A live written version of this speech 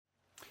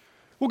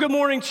Well, good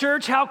morning,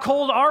 church. How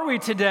cold are we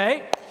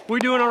today? We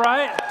doing all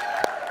right?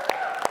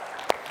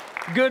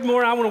 Good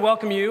morning. I want to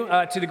welcome you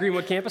to the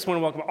Greenwood campus. I want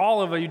to welcome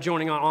all of you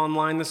joining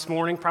online this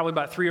morning, probably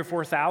about 3,000 or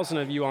 4,000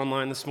 of you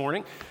online this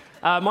morning.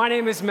 My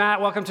name is Matt.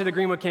 Welcome to the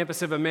Greenwood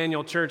campus of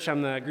Emmanuel Church.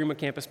 I'm the Greenwood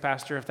campus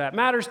pastor, if that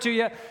matters to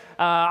you.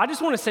 I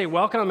just want to say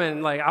welcome,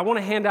 and I want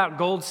to hand out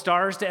gold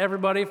stars to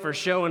everybody for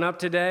showing up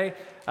today.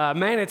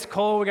 Man, it's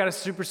cold. We got a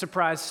super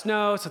surprise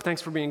snow, so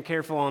thanks for being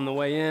careful on the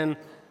way in.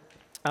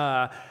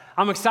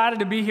 I'm excited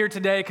to be here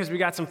today because we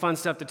got some fun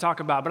stuff to talk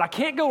about, but I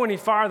can't go any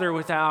farther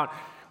without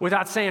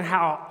saying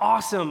how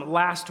awesome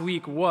last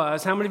week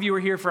was. How many of you were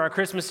here for our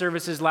Christmas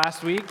services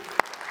last week?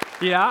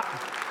 Yeah.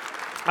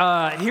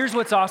 Here's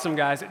what's awesome,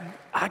 guys.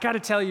 I got to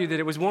tell you that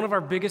it was one of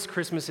our biggest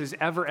Christmases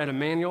ever at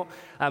Emmanuel.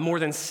 More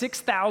than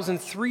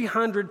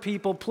 6,300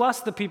 people, plus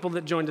the people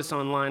that joined us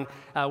online,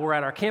 were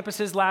at our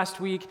campuses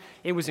last week.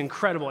 It was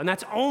incredible, and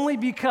that's only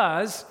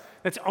because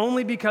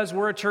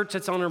we're a church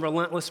that's on a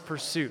relentless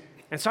pursuit.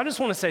 And so I just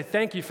want to say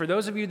thank you for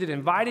those of you that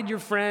invited your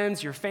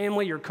friends, your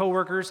family, your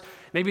coworkers.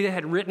 Maybe they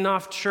had written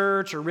off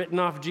church or written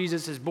off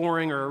Jesus as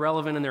boring or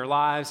irrelevant in their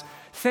lives.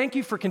 Thank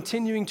you for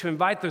continuing to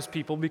invite those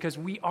people because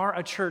we are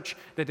a church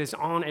that is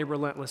on a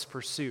relentless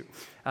pursuit.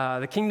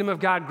 The kingdom of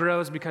God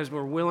grows because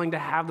we're willing to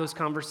have those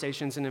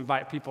conversations and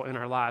invite people in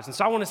our lives. And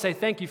so I want to say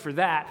thank you for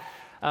that.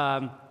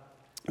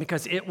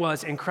 Because it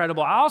was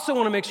incredible. I also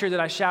want to make sure that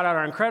I shout out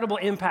our incredible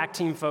impact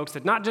team folks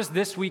that not just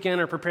this weekend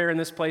are preparing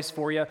this place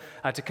for you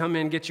to come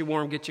in, get you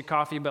warm, get you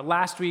coffee, but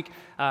last week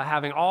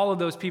having all of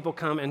those people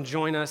come and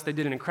join us. They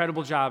did an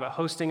incredible job at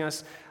hosting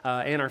us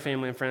and our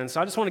family and friends.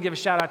 So I just want to give a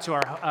shout out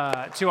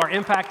to our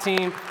impact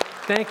team.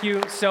 Thank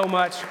you so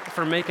much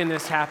for making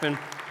this happen.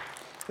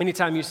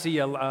 Anytime you see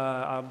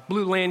a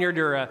blue lanyard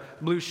or a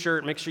blue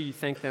shirt, make sure you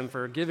thank them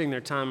for giving their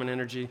time and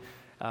energy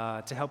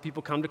to help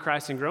people come to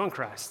Christ and grow in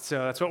Christ. So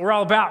that's what we're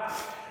all about.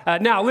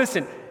 Now,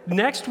 listen,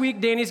 next week,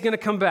 Danny's going to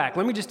come back.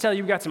 Let me just tell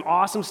you, we've got some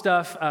awesome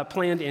stuff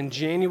planned in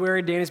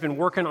January. Danny's been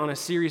working on a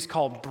series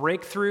called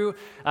Breakthrough.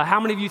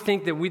 How many of you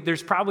think that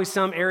there's probably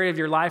some area of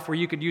your life where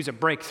you could use a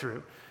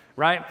breakthrough,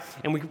 right?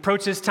 And we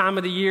approach this time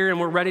of the year, and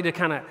we're ready to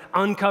kind of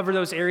uncover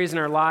those areas in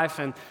our life,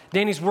 and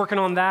Danny's working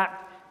on that.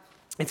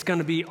 It's going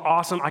to be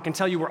awesome. I can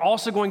tell you we're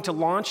also going to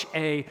launch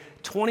a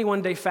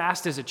 21-day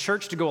fast as a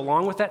church to go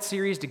along with that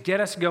series to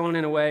get us going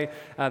in a way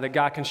that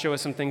God can show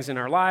us some things in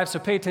our lives. So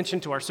pay attention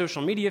to our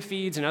social media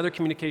feeds and other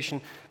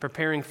communication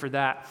preparing for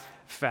that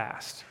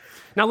fast.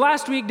 Now,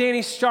 last week,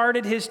 Danny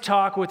started his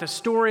talk with a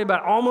story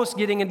about almost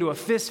getting into a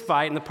fist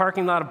fight in the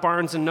parking lot of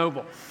Barnes &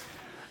 Noble.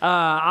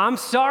 I'm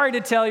sorry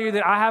to tell you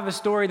that I have a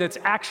story that's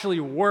actually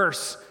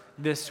worse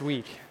this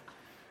week.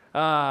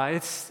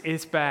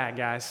 It's bad,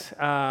 guys.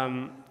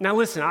 Now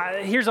listen,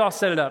 here's how I'll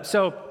set it up.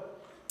 So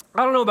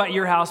I don't know about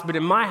your house, but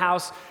in my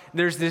house,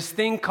 there's this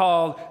thing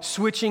called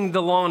switching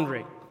the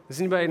laundry. Does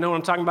anybody know what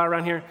I'm talking about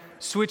around here?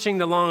 Switching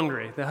the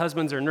laundry. The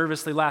husbands are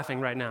nervously laughing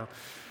right now.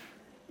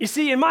 You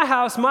see, in my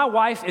house, my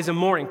wife is a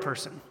morning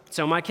person.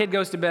 So my kid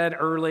goes to bed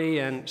early,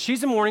 and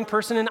she's a morning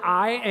person, and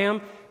I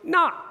am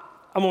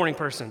not a morning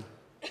person.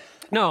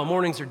 No,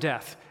 mornings are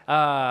death.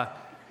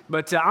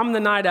 But I'm the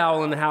night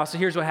owl in the house, so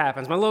here's what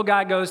happens. My little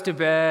guy goes to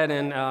bed,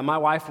 and my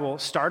wife will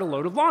start a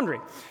load of laundry.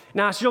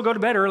 Now, she'll go to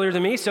bed earlier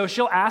than me, so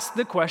she'll ask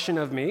the question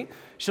of me.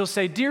 She'll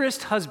say,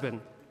 "Dearest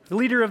husband, the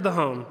leader of the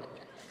home,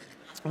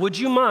 would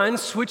you mind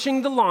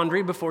switching the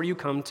laundry before you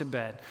come to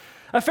bed?"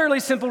 A fairly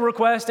simple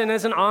request, and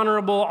as an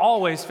honorable,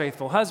 always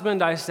faithful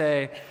husband, I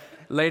say,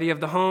 "Lady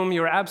of the home,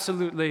 you're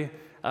absolutely,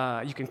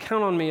 you can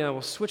count on me. I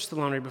will switch the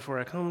laundry before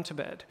I come to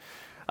bed."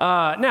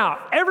 Now,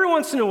 every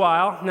once in a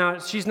while, now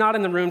she's not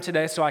in the room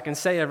today, so I can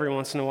say every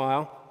once in a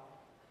while,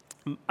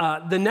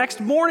 the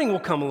next morning will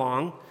come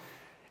along,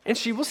 and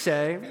she will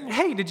say,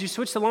 "Hey, did you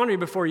switch the laundry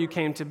before you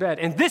came to bed?"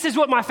 And this is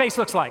what my face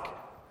looks like.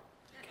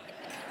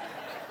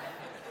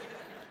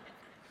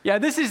 Yeah,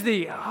 this is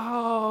the,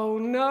 oh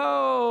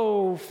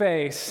no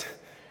face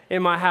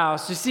in my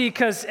house. You see,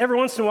 because every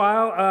once in a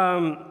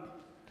while,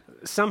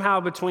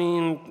 somehow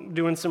between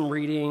doing some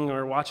reading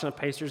or watching a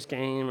Pacers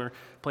game or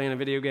playing a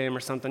video game or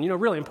something,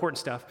 really important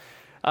stuff,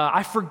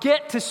 I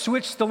forget to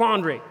switch the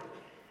laundry,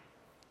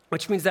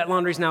 which means that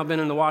laundry's now been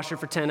in the washer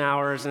for 10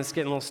 hours and it's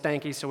getting a little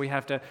stanky, so we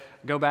have to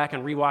go back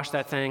and rewash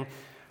that thing.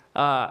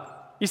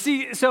 You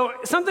see, so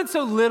something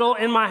so little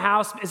in my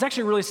house is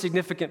actually really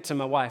significant to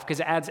my wife because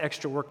it adds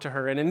extra work to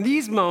her. And in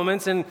these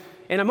moments, and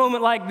in a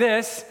moment like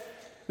this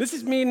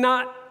is me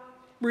not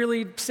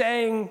really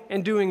saying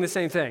and doing the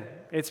same thing.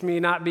 It's me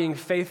not being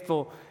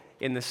faithful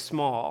in the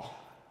small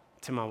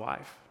to my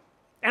wife.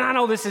 And I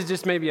know this is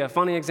just maybe a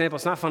funny example.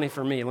 It's not funny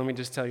for me, let me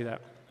just tell you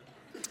that.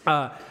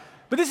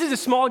 But this is a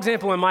small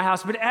example in my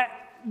house, but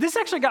this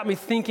actually got me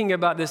thinking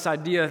about this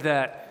idea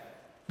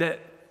that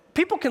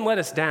people can let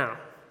us down,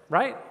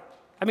 right?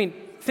 I mean,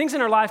 things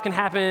in our life can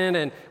happen,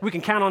 and we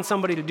can count on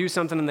somebody to do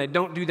something, and they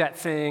don't do that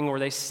thing, or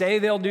they say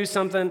they'll do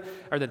something,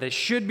 or that they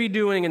should be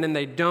doing, and then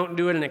they don't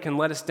do it, and it can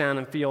let us down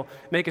and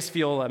make us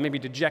feel maybe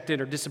dejected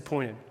or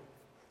disappointed.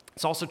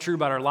 It's also true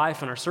about our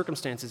life and our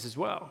circumstances as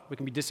well. We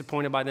can be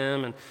disappointed by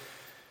them, and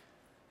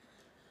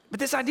But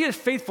this idea of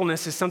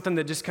faithfulness is something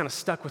that just kind of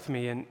stuck with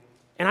me. And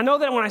I know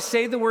that when I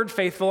say the word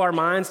faithful, our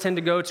minds tend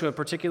to go to a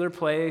particular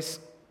place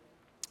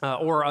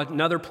or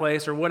another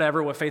place or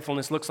whatever, what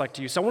faithfulness looks like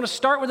to you. So I want to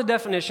start with a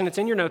definition. It's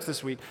in your notes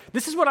this week.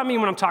 This is what I mean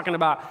when I'm talking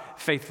about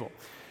faithful.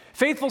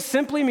 Faithful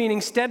simply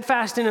meaning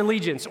steadfast in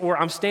allegiance, or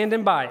I'm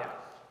standing by it.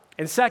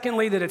 And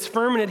secondly, that it's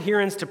firm in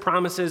adherence to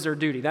promises or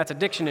duty. That's a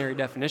dictionary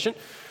definition.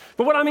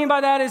 But what I mean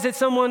by that is that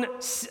someone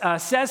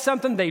says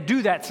something, they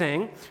do that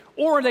thing,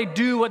 or they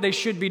do what they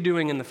should be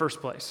doing in the first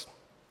place.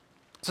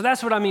 So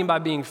that's what I mean by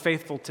being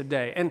faithful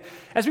today. And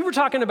as we were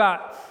talking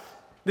about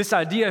this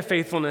idea of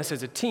faithfulness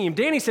as a team,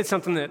 Danny said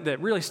something that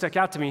really stuck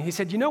out to me. He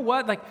said, you know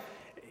what? Like,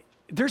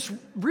 there's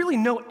really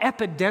no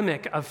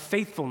epidemic of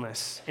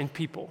faithfulness in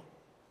people.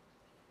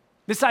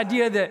 This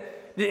idea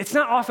that it's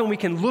not often we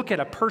can look at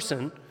a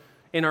person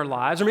in our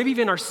lives, or maybe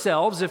even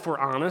ourselves, if we're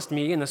honest,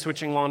 me in the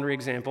switching laundry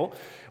example,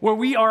 where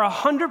we are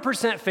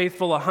 100%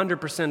 faithful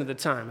 100% of the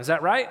time. Is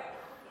that right?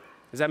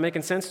 Is that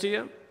making sense to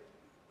you?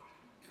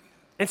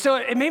 And so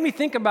it made me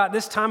think about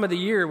this time of the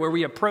year where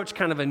we approach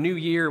kind of a new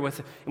year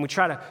and we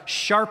try to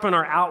sharpen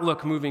our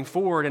outlook moving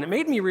forward. And it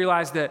made me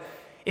realize that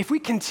if we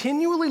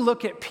continually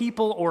look at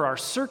people or our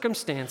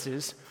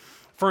circumstances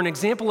for an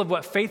example of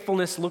what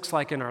faithfulness looks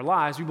like in our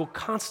lives, we will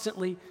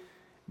constantly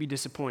be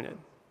disappointed.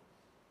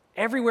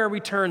 Everywhere we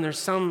turn, there's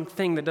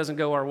something that doesn't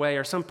go our way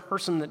or some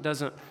person that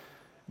doesn't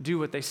do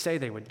what they say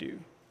they would do.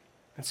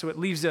 And so it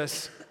leaves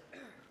us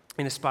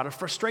in a spot of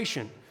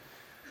frustration.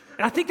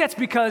 And I think that's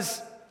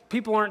because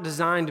people aren't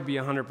designed to be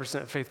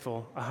 100%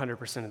 faithful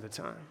 100% of the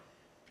time.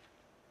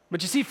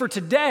 But you see, for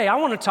today, I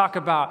want to talk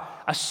about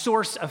a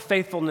source of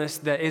faithfulness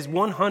that is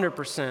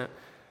 100%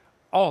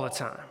 all the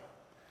time.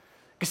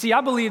 Because see,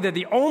 I believe that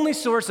the only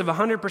source of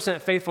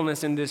 100%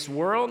 faithfulness in this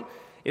world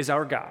is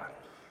our God.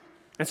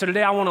 And so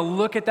today I want to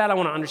look at that, I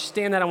want to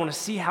understand that, I want to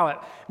see how it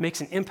makes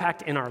an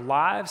impact in our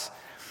lives.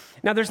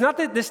 Now,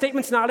 this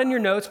statement's not in your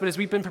notes, but as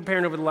we've been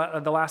preparing over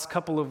the last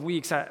couple of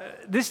weeks,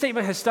 this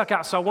statement has stuck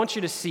out, so I want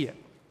you to see it.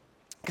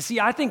 Because see,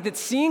 I think that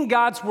seeing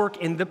God's work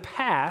in the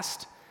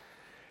past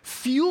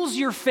fuels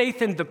your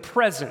faith in the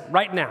present,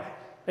 right now.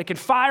 It can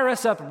fire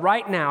us up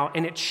right now,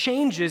 and it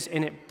changes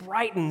and it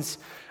brightens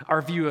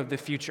our view of the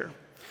future.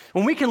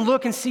 When we can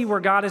look and see where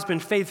God has been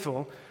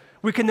faithful,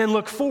 we can then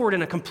look forward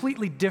in a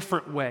completely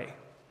different way.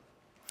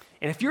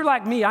 And if you're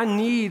like me, I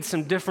need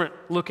some different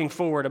looking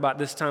forward about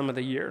this time of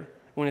the year.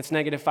 When it's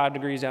 -5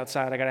 degrees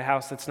outside, I got a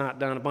house that's not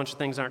done, a bunch of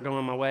things aren't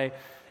going my way,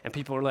 and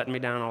people are letting me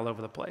down all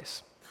over the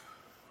place.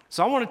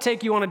 So I want to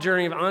take you on a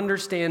journey of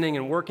understanding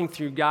and working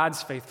through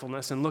God's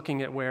faithfulness and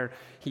looking at where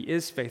He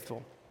is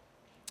faithful.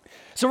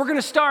 So we're going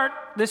to start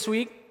this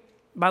week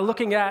by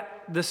looking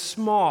at the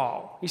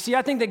small. You see,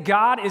 I think that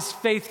God is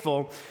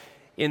faithful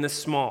in the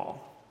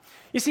small.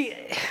 You see,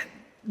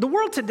 the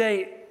world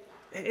today,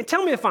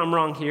 tell me if I'm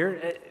wrong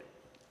here,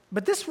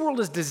 but this world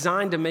is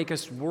designed to make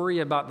us worry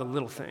about the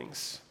little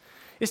things.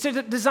 It's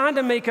designed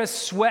to make us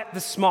sweat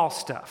the small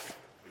stuff.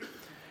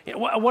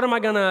 What am I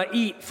going to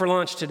eat for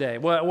lunch today?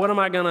 What am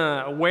I going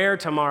to wear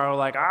tomorrow?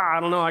 Like, I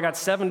don't know, I got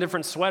 7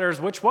 different sweaters.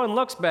 Which one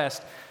looks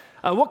best?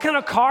 What kind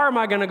of car am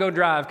I going to go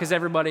drive? Because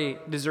everybody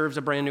deserves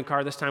a brand new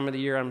car this time of the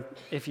year.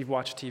 If you've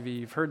watched TV,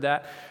 you've heard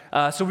that.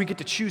 So we get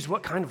to choose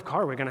what kind of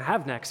car we're going to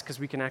have next because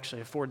we can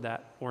actually afford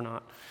that or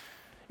not.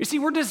 You see,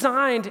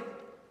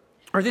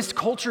 this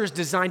culture is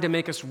designed to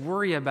make us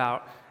worry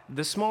about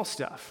the small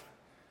stuff.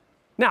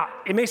 Now,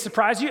 it may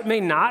surprise you, it may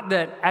not,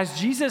 that as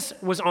Jesus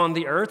was on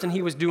the earth and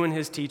He was doing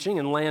His teaching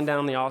and laying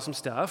down the awesome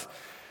stuff,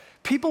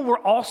 people were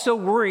also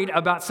worried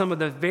about some of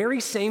the very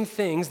same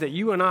things that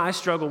you and I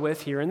struggle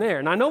with here and there.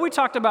 And I know we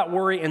talked about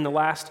worry in the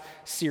last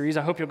series.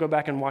 I hope you'll go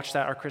back and watch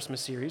that, our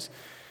Christmas series.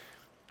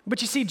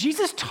 But you see,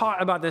 Jesus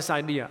taught about this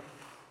idea.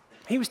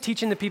 He was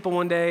teaching the people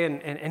one day,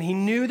 and He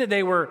knew that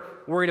they were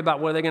worried about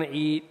what are they going to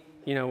eat,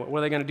 what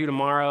are they going to do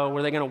tomorrow? What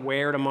are they going to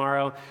wear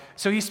tomorrow?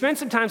 So He spent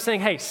some time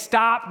saying, hey,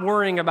 stop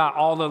worrying about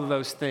all of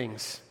those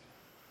things.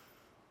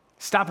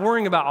 Stop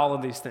worrying about all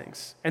of these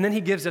things. And then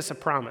He gives us a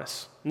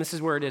promise. And this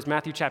is where it is,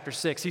 Matthew chapter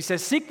 6. He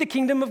says, seek the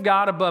kingdom of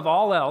God above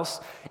all else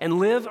and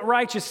live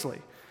righteously.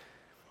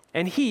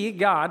 And He,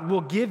 God, will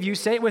give you,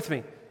 say it with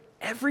me,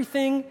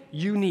 everything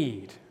you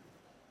need.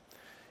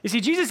 You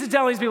see, Jesus is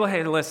telling these people,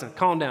 hey, listen,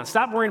 calm down.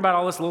 Stop worrying about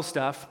all this little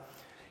stuff.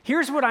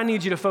 Here's what I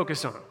need you to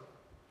focus on.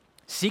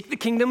 Seek the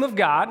kingdom of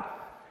God.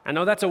 I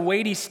know that's a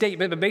weighty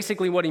statement, but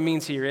basically what He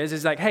means here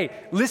is like, hey,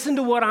 listen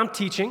to what I'm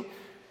teaching.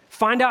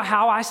 Find out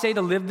how I say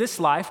to live this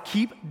life.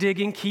 Keep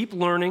digging, keep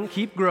learning,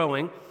 keep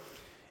growing.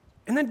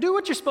 And then do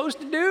what you're supposed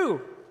to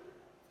do.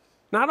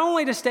 Not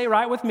only to stay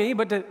right with me,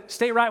 but to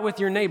stay right with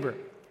your neighbor.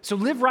 So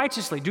live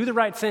righteously, do the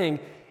right thing,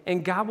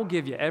 and God will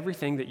give you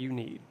everything that you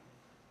need.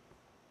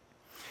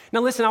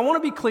 Now listen, I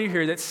want to be clear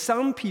here that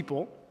some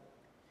people,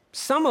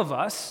 some of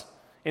us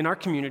in our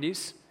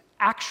communities,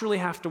 actually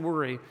have to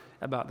worry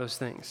about those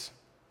things.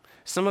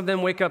 Some of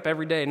them wake up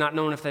every day not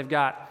knowing if they've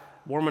got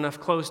warm enough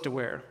clothes to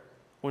wear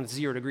when it's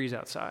 0 degrees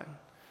outside.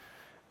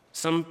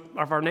 Some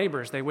of our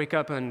neighbors, they wake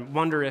up and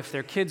wonder if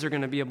their kids are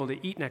going to be able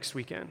to eat next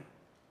weekend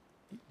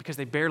because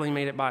they barely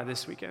made it by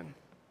this weekend.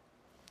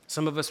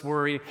 Some of us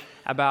worry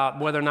about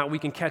whether or not we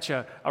can catch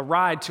a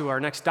ride to our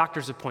next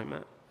doctor's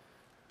appointment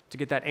to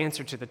get that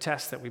answer to the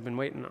test that we've been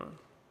waiting on.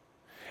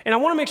 And I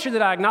want to make sure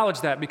that I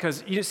acknowledge that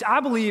because I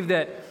believe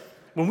that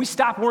when we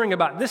stop worrying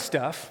about this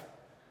stuff,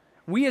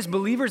 we as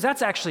believers,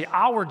 that's actually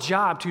our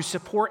job to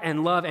support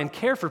and love and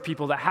care for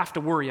people that have to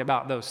worry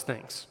about those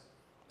things.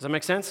 Does that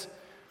make sense?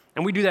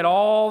 And we do that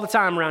all the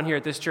time around here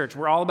at this church.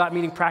 We're all about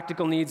meeting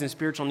practical needs and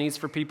spiritual needs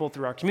for people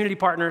through our community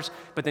partners,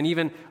 but then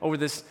even over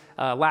this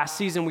last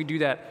season, we do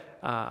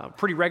that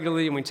pretty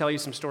regularly, and we tell you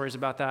some stories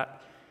about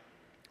that.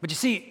 But you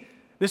see,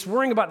 this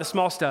worrying about the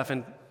small stuff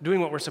and doing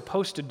what we're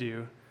supposed to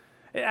do,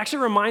 it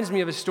actually reminds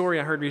me of a story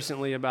I heard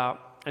recently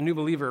about a new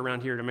believer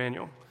around here at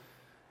Emmanuel.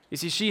 You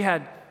see, she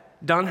had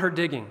done her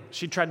digging.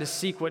 She tried to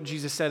seek what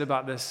Jesus said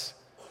about this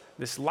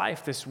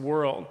life, this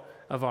world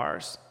of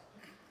ours.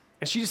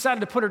 And she decided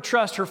to put her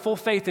trust, her full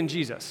faith in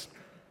Jesus.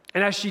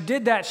 And as she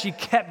did that, she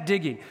kept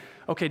digging.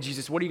 Okay,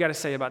 Jesus, what do you got to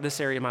say about this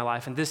area of my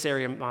life and this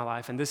area of my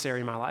life and this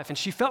area of my life? And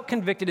she felt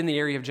convicted in the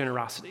area of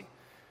generosity.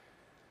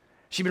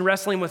 She'd been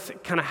wrestling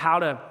with kind of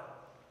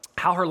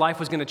how her life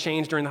was going to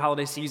change during the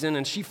holiday season,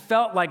 and she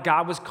felt like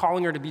God was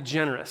calling her to be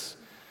generous.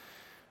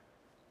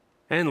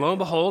 And lo and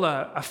behold,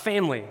 a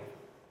family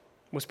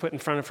was put in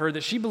front of her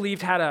that she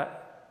believed had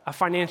a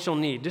financial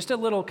need, just a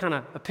little kind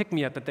of a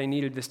pick-me-up that they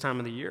needed this time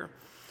of the year.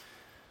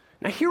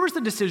 Now, here was the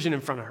decision in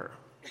front of her.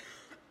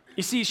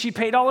 You see, she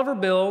paid all of her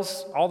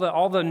bills,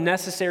 all the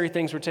necessary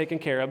things were taken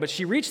care of, but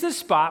she reached this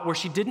spot where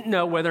she didn't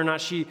know whether or not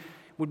she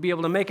would be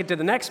able to make it to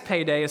the next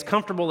payday as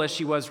comfortable as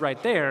she was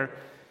right there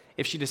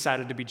if she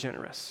decided to be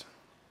generous.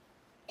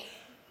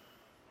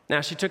 Now,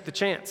 she took the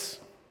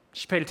chance.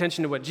 She paid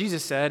attention to what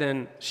Jesus said,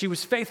 and she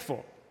was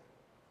faithful.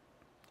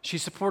 She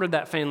supported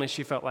that family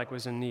she felt like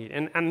was in need.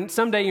 And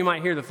someday you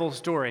might hear the full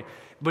story,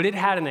 but it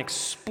had an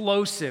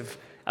explosive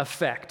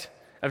effect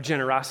of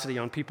generosity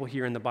on people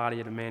here in the body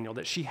of Emmanuel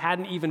that she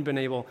hadn't even been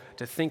able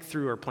to think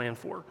through or plan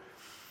for.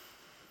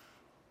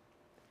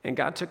 And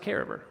God took care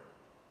of her.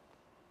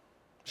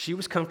 She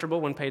was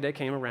comfortable when payday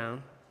came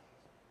around.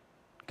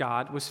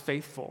 God was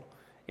faithful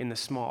in the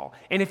small.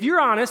 And if you're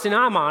honest, and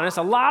I'm honest,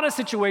 a lot of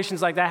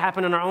situations like that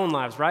happen in our own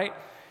lives, right?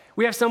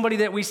 We have somebody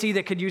that we see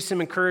that could use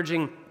some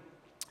encouraging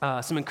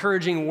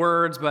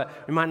words, but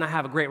we might not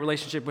have a great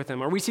relationship with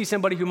them. Or we see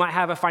somebody who might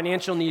have a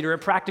financial need or a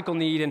practical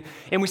need,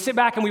 and we sit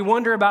back and we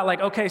wonder about like,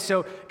 okay,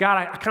 so God,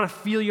 I kind of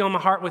feel you on my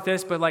heart with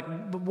this, but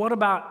what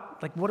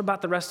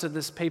about the rest of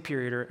this pay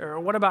period? Or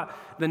what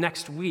about the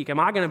next week? Am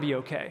I going to be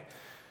okay?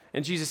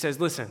 And Jesus says,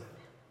 listen,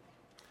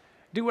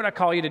 do what I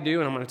call you to do,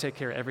 and I'm going to take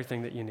care of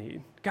everything that you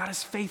need. God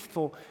is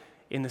faithful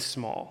in the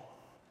small.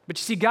 But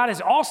you see, God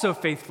is also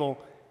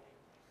faithful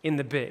in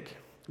the big.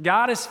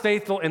 God is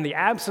faithful in the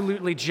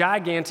absolutely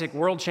gigantic,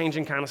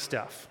 world-changing kind of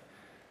stuff.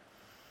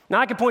 Now,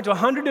 I could point to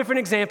 100 different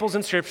examples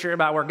in Scripture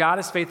about where God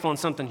is faithful in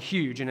something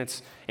huge, and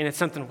it's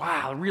something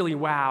wow, really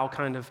wow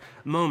kind of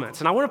moments.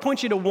 And I want to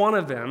point you to one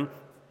of them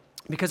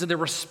because of the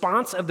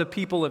response of the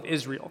people of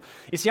Israel.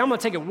 You see, I'm going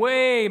to take it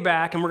way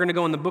back, and we're going to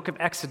go in the book of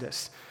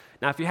Exodus.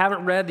 Now, if you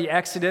haven't read the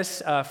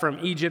Exodus from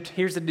Egypt,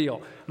 here's the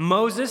deal.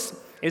 Moses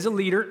is a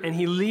leader, and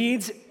he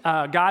leads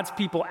God's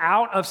people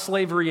out of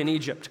slavery in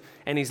Egypt,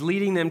 and he's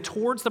leading them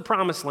towards the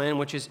promised land,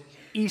 which is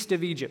east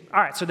of Egypt.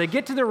 All right, so they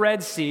get to the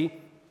Red Sea,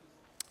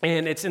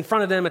 and it's in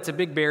front of them. It's a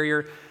big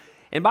barrier.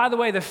 And by the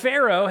way, the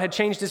Pharaoh had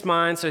changed his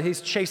mind, so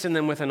he's chasing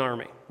them with an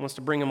army. He wants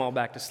to bring them all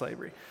back to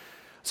slavery.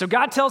 So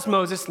God tells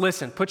Moses,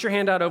 listen, put your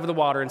hand out over the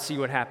water and see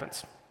what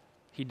happens.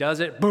 He does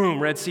it. Boom,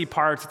 Red Sea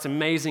parts. It's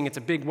amazing. It's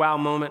a big wow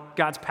moment.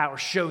 God's power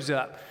shows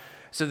up.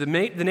 So the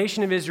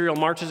nation of Israel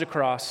marches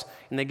across,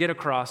 and they get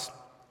across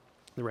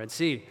the Red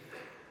Sea.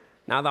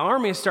 Now the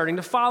army is starting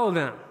to follow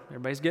them.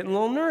 Everybody's getting a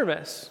little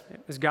nervous.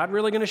 Is God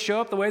really going to show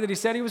up the way that he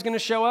said he was going to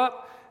show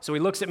up? So he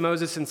looks at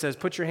Moses and says,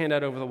 put your hand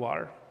out over the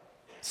water.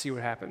 See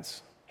what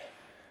happens.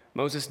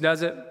 Moses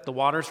does it. The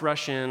waters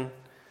rush in.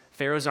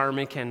 Pharaoh's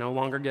army can no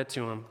longer get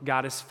to him.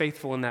 God is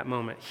faithful in that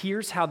moment.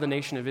 Here's how the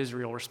nation of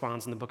Israel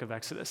responds in the book of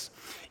Exodus.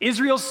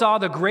 Israel saw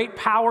the great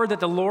power that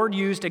the Lord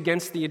used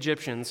against the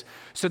Egyptians,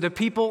 so the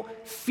people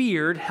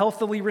feared,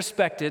 healthily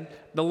respected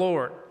the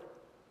Lord.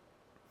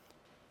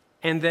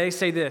 And they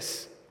say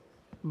this,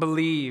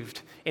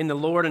 believed in the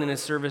Lord and in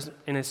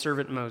his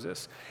servant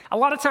Moses. A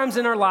lot of times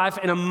in our life,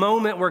 in a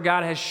moment where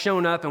God has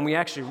shown up and we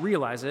actually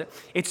realize it,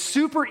 it's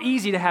super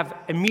easy to have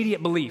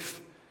immediate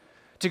belief.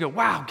 To go,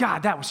 wow,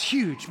 God, that was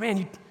huge.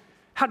 Man,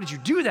 how did you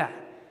do that?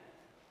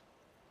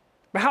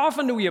 But how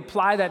often do we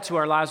apply that to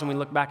our lives when we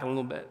look back a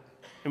little bit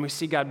and we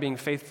see God being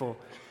faithful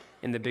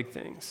in the big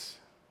things?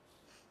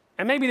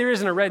 And maybe there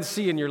isn't a Red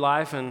Sea in your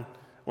life and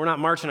we're not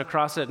marching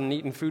across it and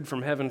eating food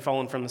from heaven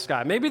falling from the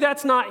sky. Maybe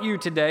that's not you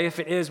today. If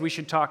it is, we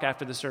should talk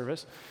after the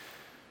service.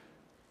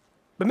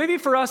 But maybe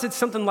for us, it's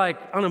something like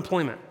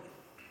unemployment,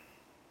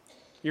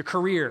 your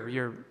career,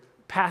 your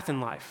path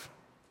in life.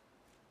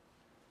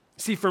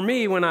 See, for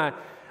me, when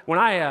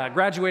I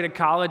graduated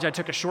college, I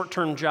took a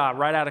short-term job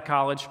right out of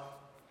college.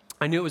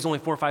 I knew it was only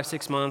 4, 5,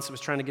 6 months. I was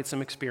trying to get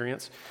some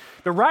experience.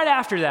 But right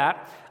after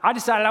that, I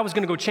decided I was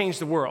going to go change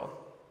the world.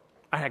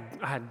 I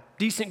had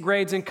decent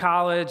grades in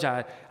college.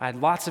 I had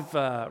lots of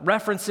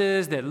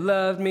references that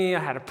loved me. I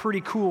had a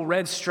pretty cool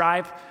red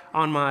stripe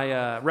on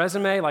my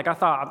resume. Like I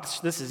thought,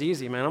 this is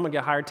easy, man. I'm going to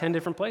get hired 10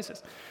 different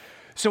places.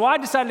 So I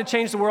decided to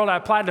change the world. I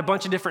applied to a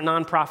bunch of different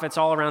nonprofits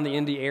all around the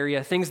Indy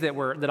area, things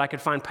that I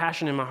could find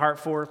passion in my heart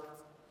for.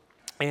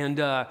 And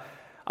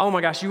oh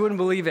my gosh, you wouldn't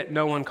believe it.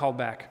 No one called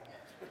back.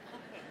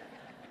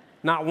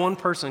 Not one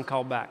person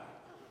called back.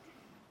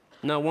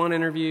 Not one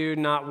interview,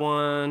 not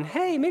one,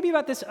 hey, maybe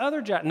about this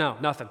other job. No,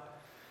 nothing.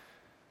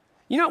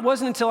 You know, it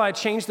wasn't until I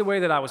changed the way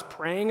that I was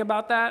praying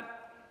about that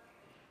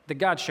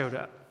God showed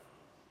up.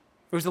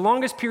 It was the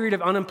longest period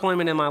of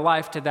unemployment in my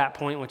life to that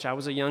point, which I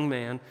was a young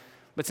man.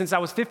 But since I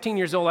was 15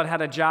 years old, I'd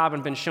had a job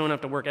and been showing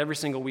up to work every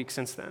single week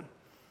since then.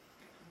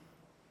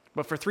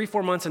 But for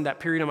 3-4 months in that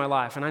period of my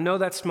life, and I know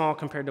that's small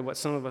compared to what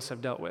some of us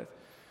have dealt with,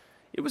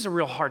 it was a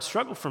real hard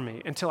struggle for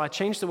me until I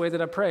changed the way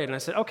that I prayed. And I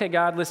said, okay,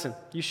 God, listen,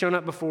 you've shown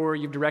up before.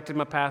 You've directed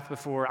my path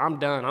before. I'm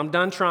done. I'm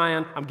done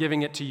trying. I'm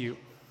giving it to you.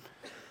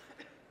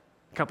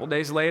 A couple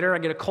days later, I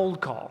get a cold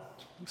call,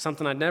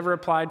 something I'd never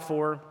applied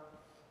for.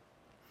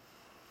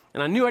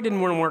 And I knew I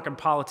didn't want to work in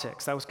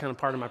politics. That was kind of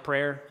part of my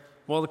prayer.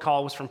 Well, the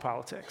call was from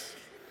politics.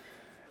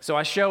 So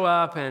I show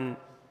up, and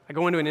I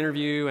go into an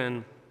interview,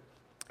 and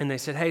they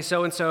said, hey,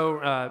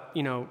 so-and-so,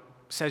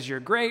 says you're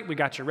great. We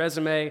got your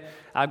resume.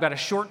 I've got a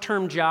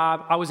short-term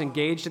job. I was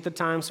engaged at the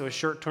time, so a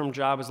short-term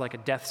job is like a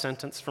death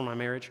sentence for my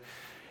marriage.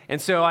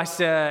 And so I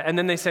said, and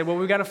then they said, well,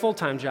 we've got a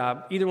full-time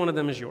job. Either one of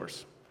them is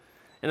yours.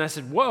 And I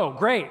said, whoa,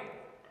 great.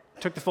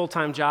 Took the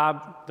full-time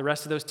job the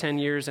rest of those 10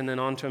 years and then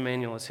on to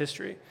Emmanuel as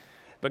history.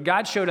 But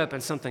God showed up in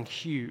something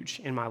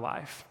huge in my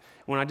life.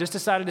 When I just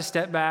decided to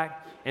step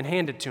back and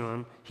hand it to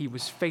him, he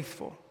was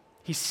faithful.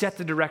 He set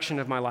the direction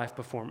of my life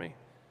before me.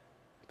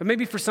 But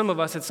maybe for some of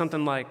us, it's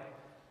something like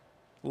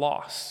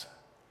loss.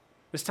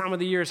 This time of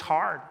the year is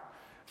hard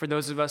for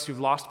those of us who've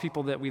lost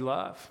people that we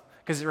love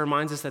because it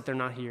reminds us that they're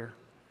not here.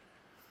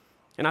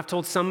 And I've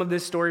told some of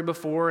this story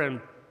before, and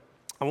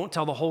I won't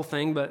tell the whole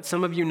thing, but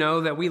some of you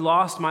know that we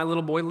lost my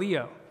little boy,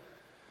 Leo.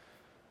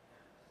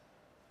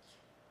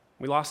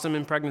 We lost him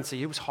in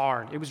pregnancy. It was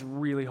hard. It was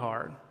really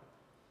hard.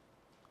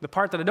 The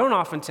part that I don't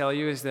often tell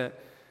you is that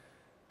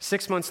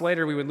 6 months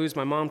later, we would lose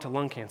my mom to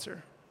lung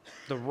cancer,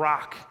 the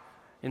rock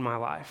in my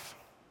life.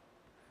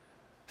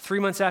 3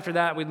 months after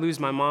that, we'd lose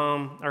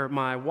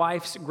my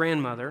wife's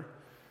grandmother,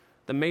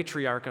 the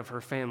matriarch of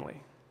her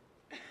family.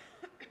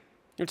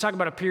 You're talking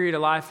about a period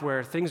of life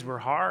where things were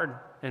hard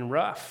and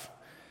rough.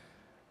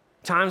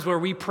 Times where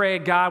we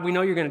prayed, God, we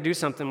know you're going to do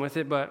something with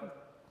it,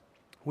 but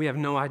we have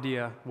no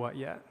idea what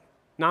yet.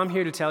 Now I'm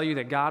here to tell you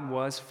that God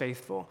was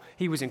faithful.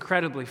 He was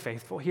incredibly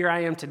faithful. Here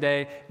I am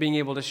today being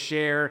able to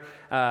share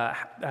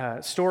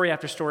story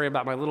after story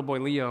about my little boy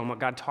Leo and what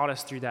God taught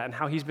us through that and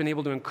how he's been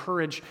able to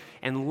encourage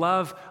and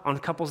love on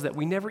couples that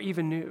we never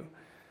even knew.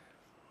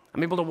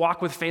 I'm able to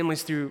walk with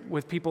families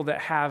with people that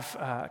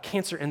have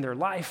cancer in their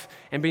life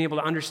and being able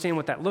to understand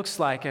what that looks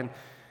like and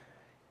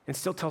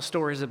still tell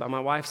stories about my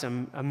wife's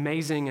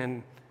amazing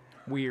and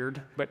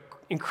weird but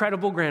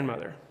incredible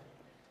grandmother.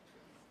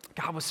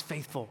 God was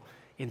faithful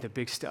in the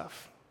big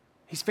stuff.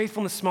 He's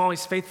faithful in the small,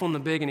 he's faithful in the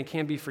big, and he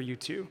can be for you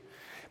too.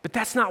 But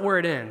that's not where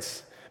it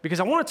ends,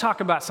 because I want to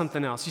talk about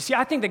something else. You see,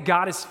 I think that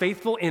God is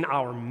faithful in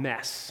our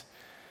mess.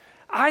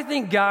 I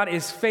think God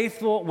is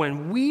faithful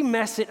when we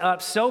mess it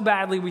up so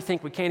badly we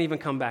think we can't even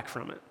come back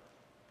from it.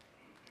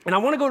 And I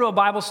want to go to a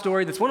Bible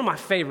story that's one of my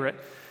favorite.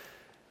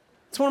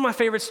 It's one of my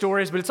favorite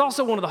stories, but it's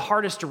also one of the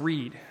hardest to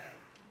read,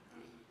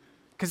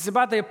 because it's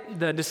about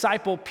the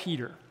disciple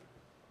Peter,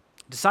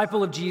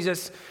 disciple of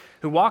Jesus,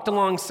 who walked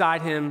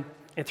alongside him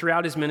and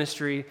throughout his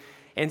ministry.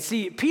 And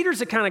see, Peter's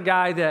the kind of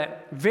guy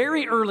that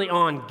very early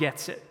on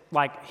gets it.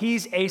 Like,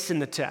 he's acing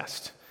the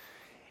test.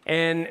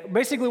 And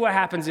basically what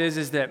happens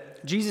is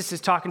that Jesus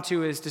is talking to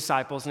his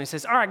disciples, and he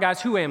says, all right,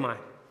 guys, who am I?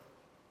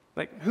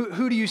 Like,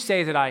 who do you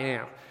say that I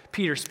am?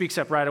 Peter speaks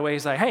up right away.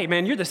 He's like, hey,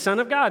 man, you're the Son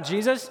of God,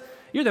 Jesus.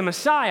 You're the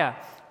Messiah.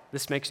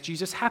 This makes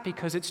Jesus happy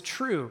because it's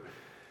true.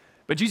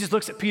 But Jesus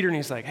looks at Peter, and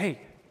he's like,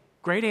 hey,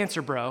 great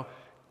answer, bro.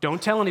 Don't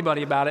tell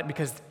anybody about it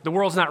because the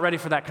world's not ready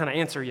for that kind of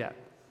answer yet.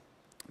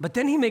 But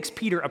then he makes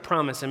Peter a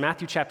promise in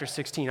Matthew chapter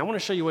 16. I want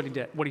to show you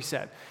what he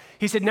said.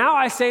 He said, now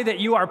I say that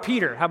you are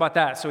Peter. How about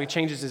that? So he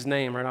changes his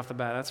name right off the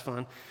bat. That's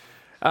fun.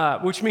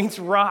 Which means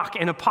rock.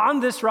 And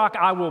upon this rock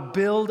I will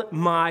build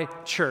my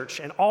church,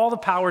 and all the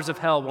powers of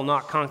hell will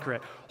not conquer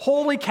it.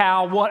 Holy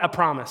cow, what a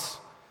promise.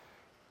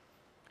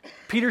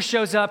 Peter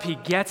shows up, he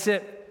gets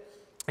it,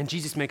 and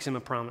Jesus makes him a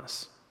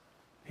promise.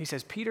 He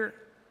says, Peter,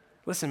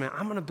 listen, man,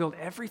 I'm going to build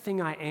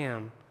everything I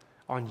am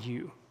on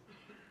you.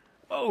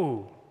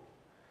 Whoa.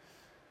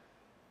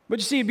 But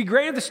you see, it'd be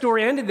great if the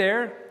story ended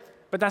there,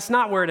 but that's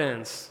not where it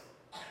ends.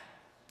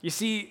 You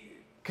see,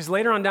 because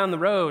later on down the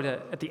road,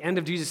 at the end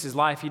of Jesus'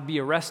 life, he'd be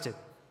arrested.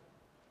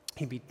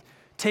 He'd be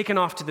taken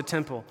off to the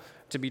temple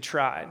to be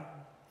tried.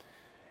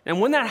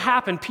 And when that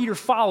happened, Peter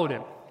followed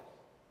him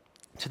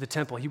to the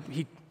temple.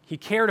 He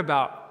cared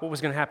about what was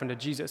going to happen to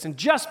Jesus. And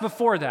just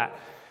before that,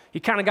 He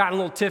kind of got in a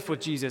little tiff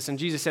with Jesus, and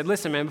Jesus said,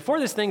 listen, man, before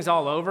this thing's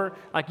all over,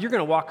 like, you're going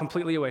to walk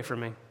completely away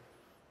from me.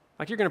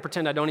 Like, you're going to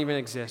pretend I don't even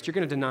exist. You're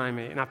going to deny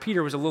me. Now,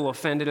 Peter was a little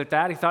offended at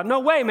that. He thought, no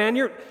way,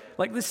 man.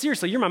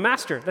 Seriously, you're my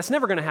master. That's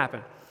never going to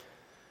happen.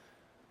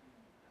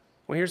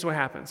 Well, here's what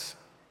happens.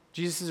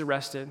 Jesus is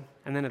arrested,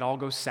 and then it all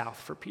goes south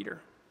for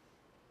Peter.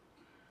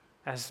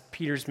 As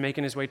Peter's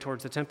making his way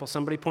towards the temple,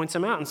 somebody points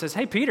him out and says,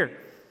 hey, Peter,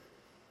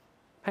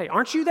 hey,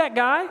 aren't you that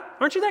guy?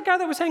 Aren't you that guy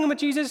that was hanging with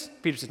Jesus?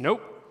 Peter says,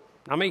 nope,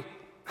 not me.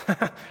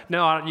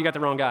 No, you got the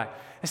wrong guy.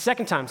 The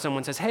second time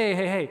someone says,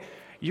 hey,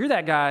 you're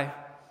that guy,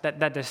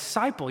 that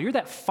disciple, you're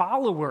that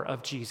follower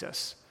of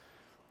Jesus.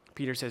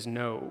 Peter says,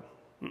 no,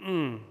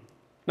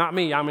 not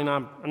me. I mean,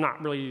 I'm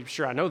not really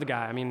sure I know the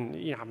guy. I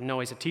mean, I know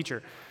he's a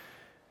teacher.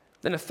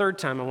 Then a third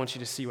time, I want you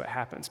to see what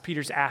happens.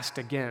 Peter's asked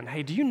again,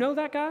 hey, do you know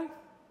that guy?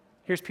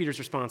 Here's Peter's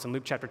response in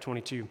Luke chapter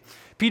 22.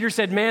 Peter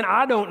said, man,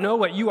 I don't know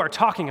what you are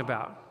talking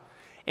about.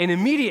 And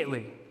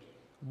immediately,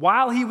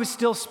 while he was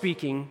still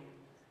speaking,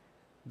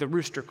 the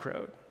rooster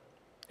crowed.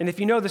 And if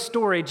you know the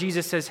story,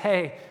 Jesus says,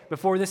 hey,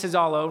 before this is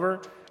all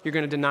over, you're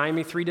going to deny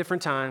me 3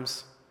 different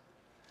times,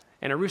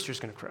 and a rooster's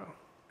going to crow.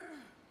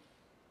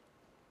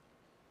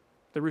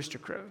 The rooster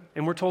crowed.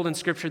 And we're told in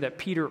Scripture that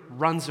Peter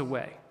runs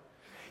away.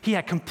 He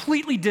had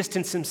completely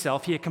distanced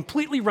himself. He had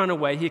completely run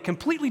away. He had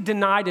completely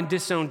denied and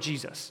disowned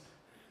Jesus.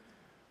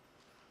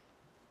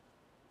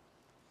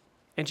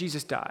 And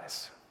Jesus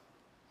dies.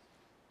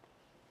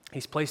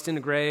 He's placed in a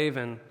grave,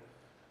 and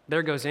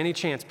there goes any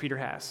chance Peter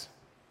has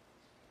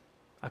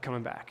of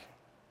coming back.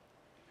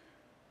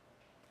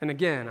 And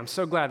again, I'm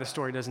so glad the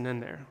story doesn't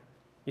end there.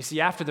 You see,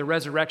 after the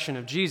resurrection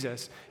of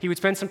Jesus, he would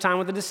spend some time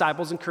with the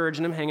disciples,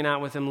 encouraging them, hanging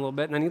out with them a little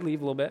bit, and then he'd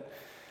leave a little bit.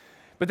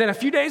 But then a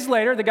few days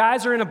later, the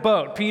guys are in a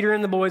boat. Peter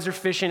and the boys are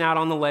fishing out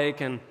on the lake,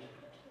 and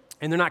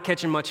they're not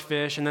catching much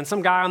fish. And then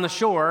some guy on the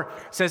shore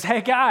says,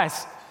 hey,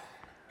 guys,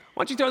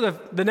 why don't you throw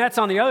the nets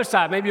on the other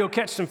side? Maybe you'll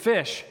catch some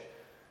fish.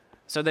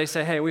 So they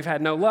say, hey, we've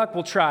had no luck.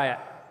 We'll try it.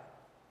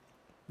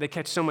 They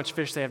catch so much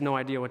fish they have no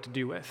idea what to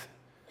do with.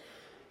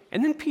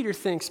 And then Peter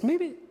thinks,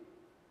 maybe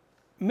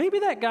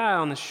that guy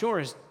on the shore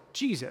is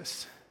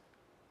Jesus.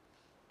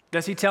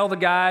 Does he tell the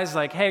guys,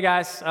 like, hey,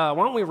 guys, why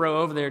don't we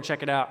row over there and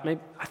check it out?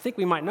 I think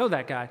we might know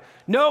that guy.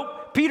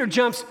 Nope. Peter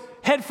jumps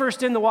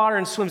headfirst in the water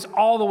and swims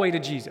all the way to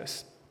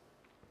Jesus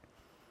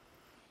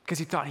because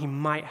he thought he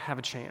might have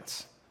a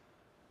chance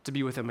to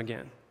be with him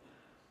again.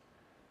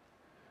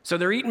 So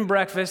they're eating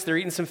breakfast. They're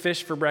eating some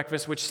fish for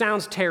breakfast, which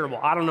sounds terrible.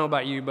 I don't know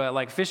about you, but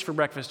like fish for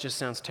breakfast just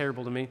sounds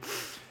terrible to me.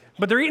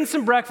 But they're eating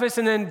some breakfast,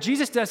 and then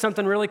Jesus does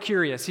something really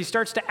curious. He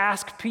starts to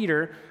ask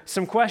Peter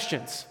some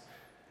questions.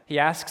 He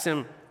asks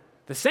him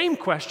the same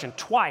question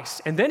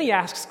twice, and then he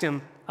asks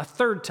him a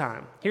third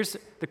time. Here's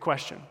the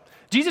question.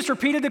 Jesus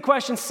repeated the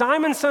question,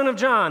 Simon, son of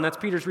John, that's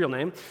Peter's real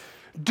name,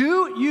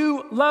 do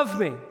you love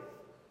me?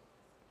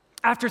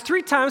 After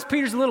 3 times,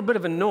 Peter's a little bit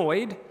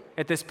annoyed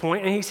at this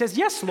point, and he says,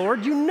 yes,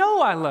 Lord, you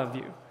know I love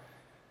you.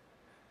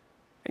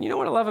 And you know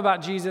what I love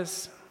about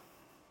Jesus?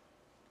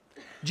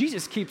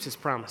 Jesus keeps his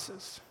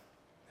promises.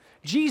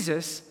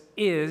 Jesus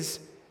is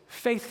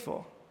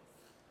faithful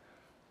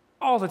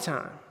all the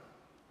time.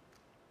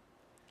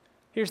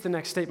 Here's the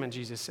next statement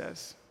Jesus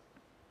says.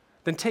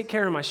 Then take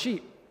care of my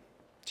sheep,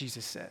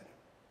 Jesus said.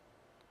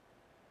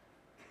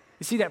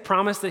 You see that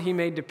promise that he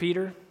made to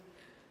Peter?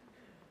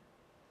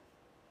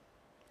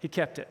 He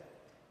kept it.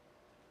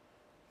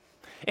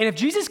 And if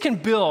Jesus can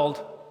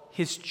build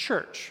his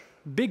church,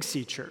 Big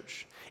C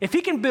Church, if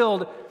he can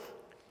build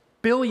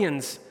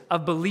billions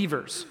of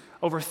believers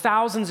over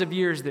thousands of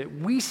years that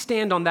we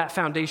stand on that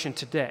foundation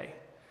today,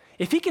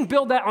 if he can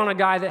build that on a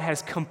guy that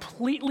has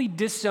completely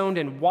disowned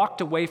and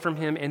walked away from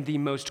him in the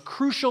most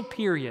crucial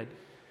period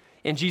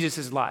in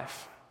Jesus'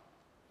 life,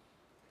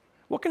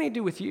 what can he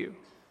do with you?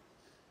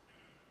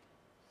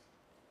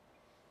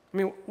 I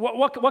mean,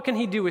 what can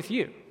he do with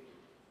you?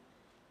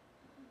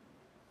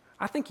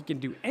 I think he can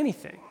do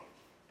anything.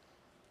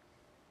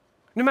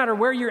 No matter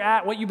where you're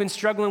at, what you've been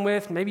struggling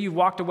with, maybe you've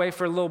walked away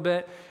for a little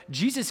bit,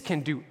 Jesus can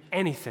do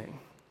anything.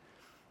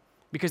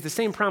 Because the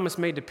same promise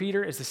made to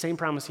Peter is the same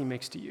promise he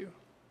makes to you.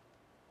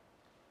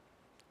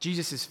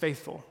 Jesus is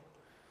faithful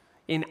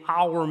in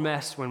our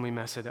mess when we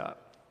mess it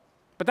up.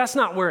 But that's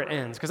not where it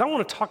ends, because I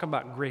want to talk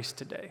about grace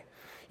today.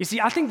 You see,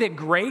 I think that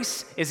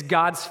grace is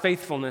God's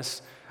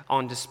faithfulness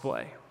on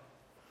display.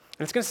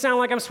 And it's going to sound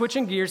like I'm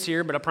switching gears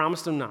here, but I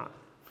promised I'm not.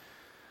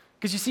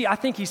 Because you see, I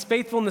think he's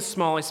faithful in the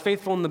small, he's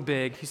faithful in the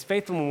big, he's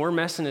faithful when we're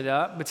messing it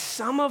up, but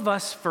some of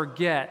us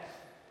forget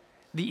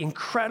the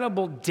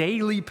incredible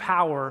daily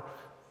power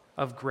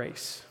of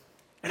grace.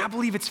 And I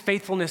believe it's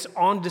faithfulness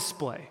on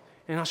display.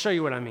 And I'll show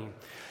you what I mean.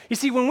 You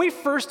see, when we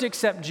first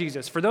accept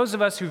Jesus, for those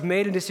of us who've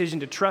made a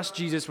decision to trust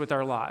Jesus with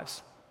our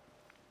lives,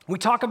 we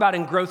talk about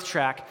in Growth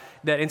Track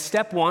that in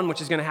step 1, which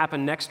is going to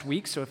happen next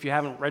week, so if you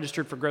haven't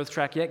registered for Growth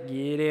Track yet,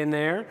 get in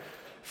there.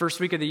 First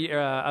week of the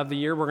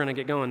year, we're going to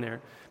get going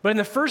there. But in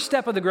the first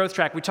step of the Growth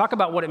Track, we talk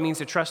about what it means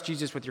to trust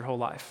Jesus with your whole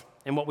life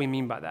and what we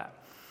mean by that.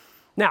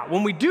 Now,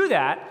 when we do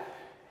that,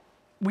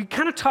 we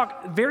kind of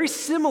talk very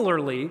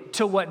similarly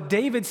to what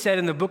David said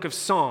in the book of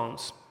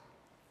Psalms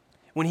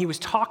when he was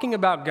talking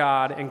about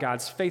God and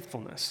God's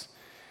faithfulness.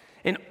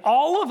 And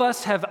all of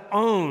us have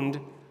owned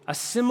a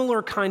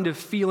similar kind of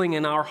feeling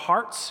in our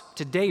hearts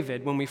to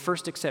David when we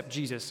first accept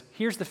Jesus.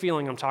 Here's the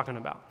feeling I'm talking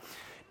about.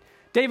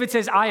 David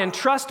says, I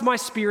entrust my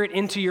spirit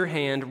into your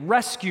hand.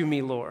 Rescue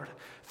me, Lord,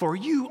 for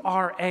you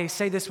are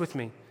say this with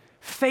me,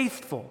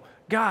 faithful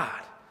God.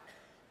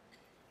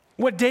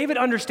 What David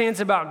understands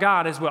about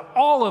God is what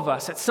all of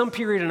us at some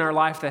period in our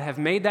life that have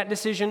made that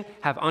decision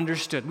have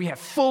understood. We have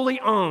fully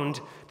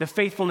owned the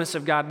faithfulness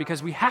of God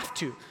because we have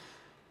to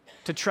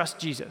trust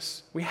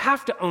Jesus. We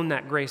have to own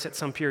that grace at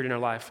some period in our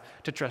life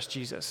to trust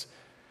Jesus.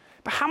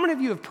 But how many of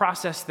you have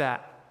processed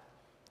that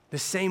the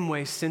same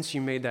way since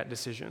you made that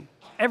decision?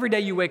 Every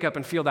day you wake up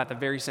and feel that the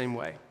very same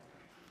way.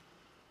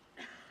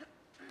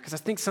 Because I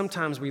think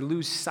sometimes we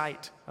lose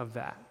sight of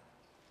that.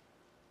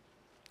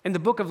 In the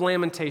book of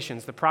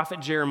Lamentations, the prophet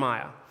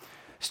Jeremiah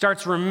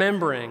starts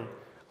remembering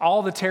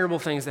all the terrible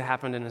things that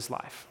happened in his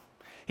life.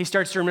 He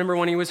starts to remember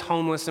when he was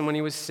homeless and when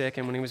he was sick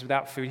and when he was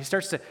without food. He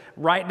starts to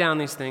write down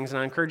these things, and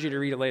I encourage you to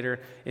read it later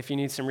if you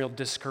need some real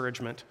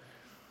discouragement.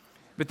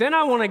 But then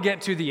I want to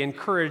get to the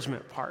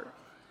encouragement part.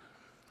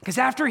 Because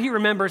after he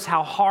remembers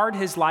how hard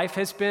his life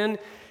has been,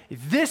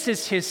 this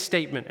is his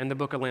statement in the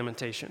book of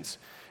Lamentations.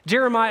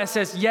 Jeremiah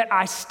says, "Yet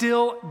I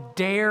still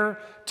dare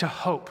to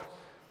hope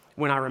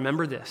when I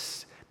remember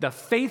this. The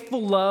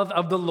faithful love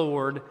of the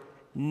Lord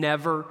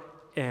never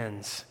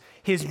ends.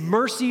 His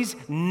mercies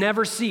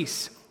never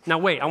cease." Now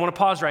wait, I want to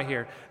pause right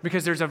here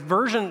because there's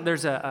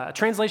a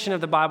translation of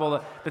the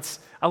Bible that's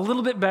a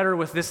little bit better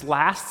with this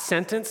last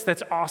sentence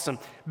that's awesome.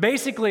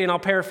 Basically, and I'll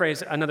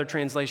paraphrase another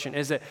translation,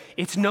 is that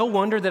it's no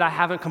wonder that I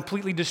haven't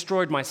completely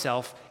destroyed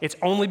myself. It's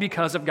only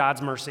because of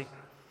God's mercy.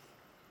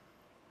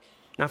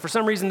 Now, for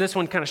some reason, this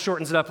one kind of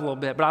shortens it up a little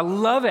bit, but I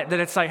love it that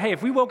it's like, hey,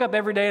 if we woke up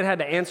every day and had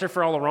to answer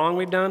for all the wrong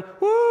we've done,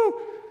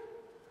 woo,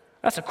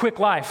 that's a quick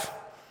life.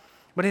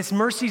 But his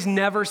mercies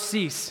never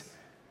cease.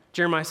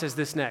 Jeremiah says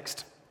this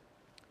next.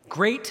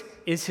 Great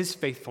is his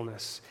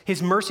faithfulness.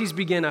 His mercies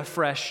begin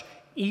afresh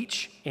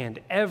each and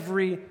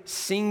every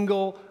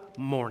single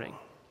morning.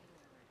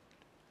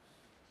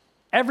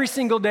 Every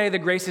single day, the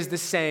grace is the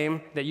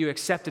same that you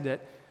accepted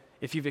it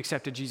if you've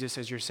accepted Jesus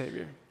as your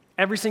Savior.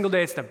 Every single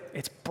day,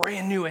 it's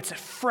brand new. It's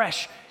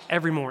fresh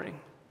every morning.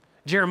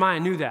 Jeremiah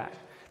knew that.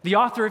 The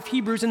author of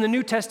Hebrews in the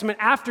New Testament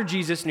after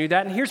Jesus knew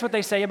that, and here's what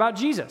they say about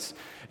Jesus.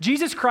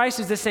 Jesus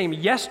Christ is the same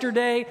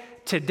yesterday,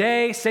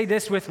 today, say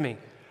this with me,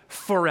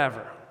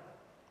 forever.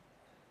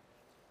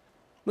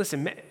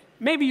 Listen,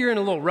 maybe you're in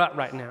a little rut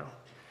right now.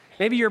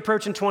 Maybe you're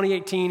approaching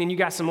 2018 and you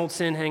got some old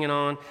sin hanging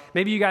on.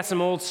 Maybe you got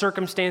some old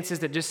circumstances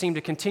that just seem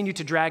to continue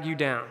to drag you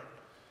down.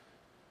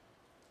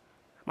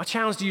 My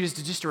challenge to you is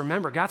to just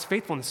remember God's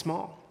faithful in the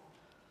small.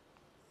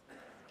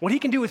 What he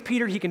can do with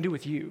Peter, he can do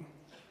with you.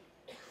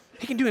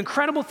 He can do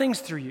incredible things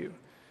through you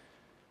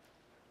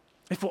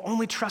if we'll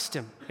only trust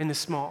him in the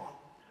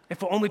small,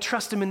 if we'll only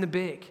trust him in the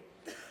big.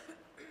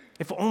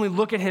 If we'll only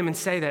look at him and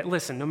say that,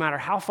 listen, no matter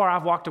how far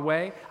I've walked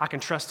away, I can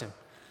trust him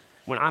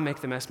when I make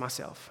the mess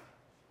myself.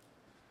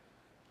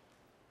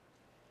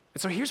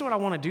 And so here's what I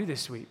want to do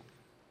this week.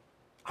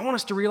 I want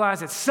us to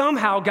realize that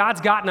somehow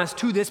God's gotten us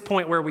to this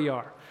point where we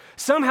are.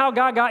 Somehow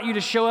God got you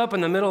to show up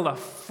in the middle of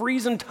the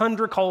freezing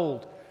tundra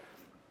cold.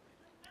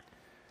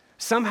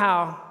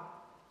 Somehow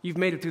you've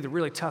made it through the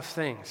really tough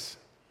things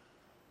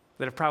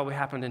that have probably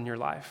happened in your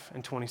life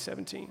in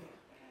 2017.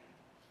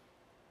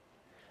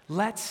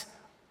 Let's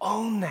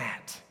own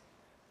that.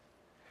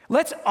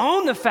 Let's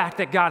own the fact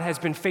that God has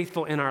been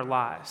faithful in our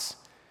lives.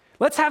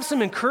 Let's have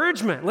some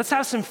encouragement. Let's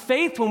have some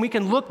faith when we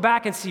can look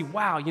back and see,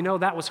 wow,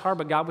 that was hard,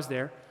 but God was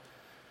there.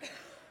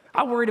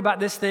 I worried about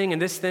this thing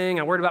and this thing.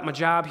 I worried about my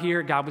job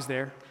here. God was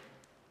there.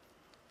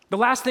 The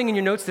last thing in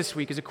your notes this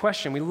week is a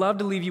question. We love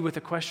to leave you with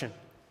a question.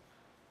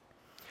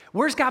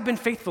 Where's God been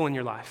faithful in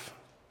your life?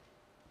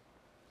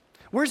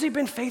 Where's he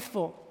been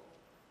faithful?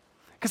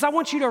 Because I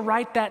want you to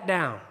write that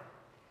down.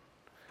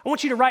 I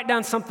want you to write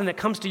down something that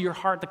comes to your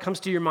heart, that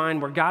comes to your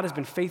mind, where God has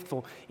been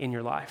faithful in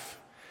your life.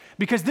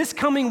 Because this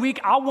coming week,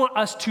 I want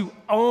us to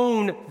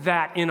own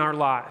that in our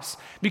lives.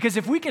 Because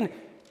if we can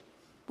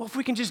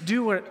just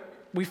do what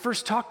we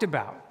first talked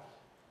about,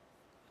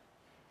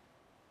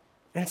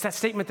 and it's that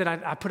statement that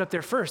I put up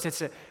there first.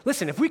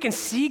 Listen, if we can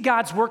see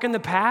God's work in the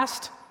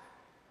past,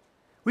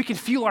 we can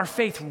feel our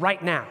faith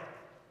right now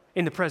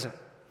in the present.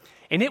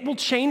 And it will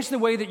change the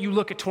way that you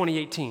look at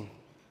 2018.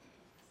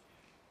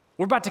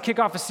 We're about to kick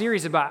off a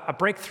series about a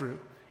breakthrough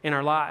in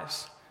our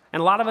lives.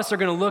 And a lot of us are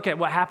going to look at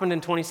what happened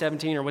in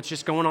 2017 or what's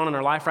just going on in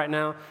our life right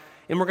now,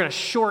 and we're going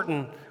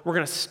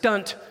to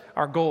stunt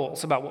our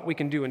goals about what we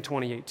can do in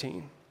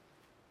 2018.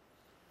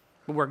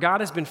 But where God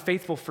has been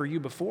faithful for you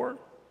before,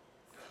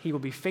 he will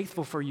be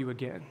faithful for you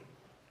again.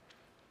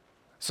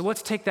 So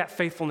let's take that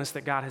faithfulness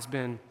that God has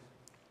been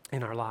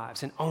in our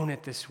lives and own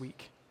it this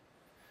week.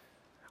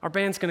 Our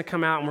band's going to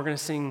come out and we're going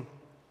to sing.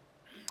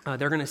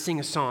 They're going to sing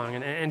a song.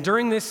 And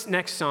during this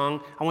next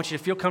song, I want you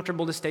to feel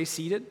comfortable to stay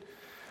seated.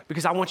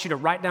 because I want you to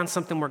write down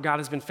something where God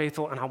has been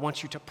faithful, and I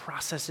want you to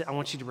process it. I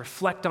want you to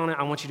reflect on it.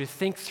 I want you to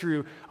think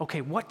through, okay,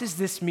 what does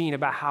this mean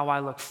about how I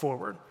look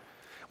forward?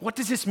 What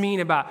does this mean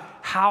about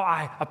how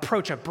I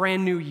approach a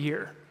brand new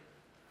year?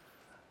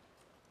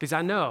 Because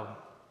I know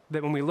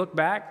that when we look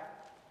back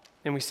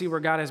and we see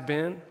where God has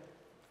been,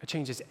 it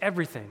changes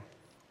everything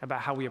about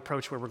how we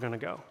approach where we're going to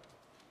go.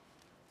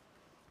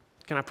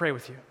 Can I pray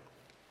with you?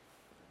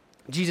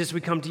 Jesus,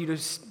 we come to you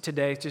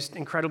today just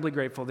incredibly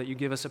grateful that you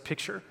give us a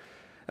picture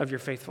of your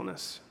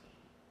faithfulness.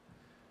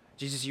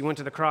 Jesus, you went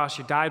to the cross,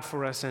 you died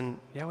for us, and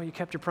you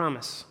kept your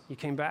promise. You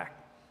came back.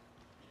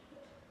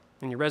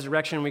 In your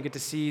resurrection, we get to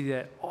see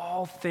that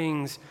all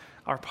things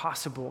are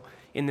possible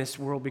in this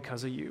world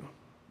because of you.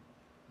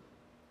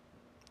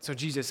 So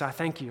Jesus, I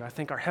thank you. I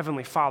thank our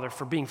Heavenly Father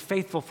for being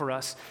faithful for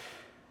us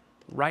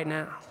right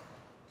now.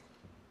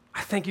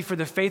 I thank you for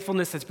the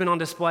faithfulness that's been on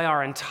display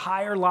our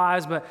entire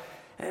lives, but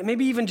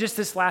maybe even just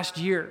this last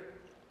year.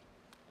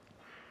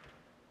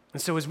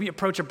 And so as we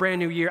approach a brand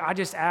new year, I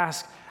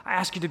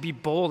ask you to be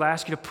bold. I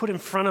ask you to put in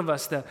front of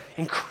us the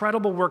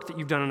incredible work that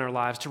you've done in our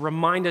lives, to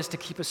remind us, to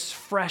keep us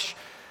fresh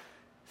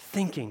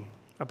thinking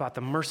about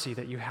the mercy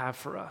that you have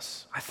for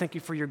us. I thank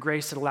you for your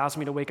grace that allows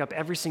me to wake up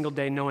every single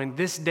day knowing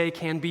this day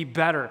can be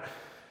better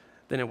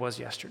than it was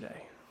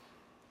yesterday.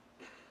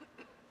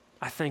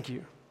 I thank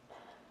you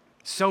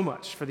so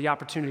much for the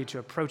opportunity to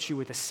approach you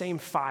with the same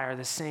fire,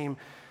 the same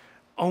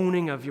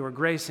owning of your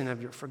grace and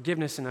of your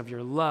forgiveness and of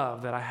your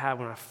love that I had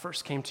when I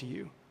first came to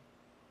you.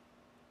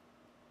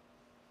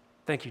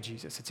 Thank you,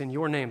 Jesus. It's in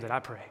your name that I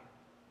pray.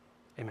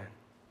 Amen.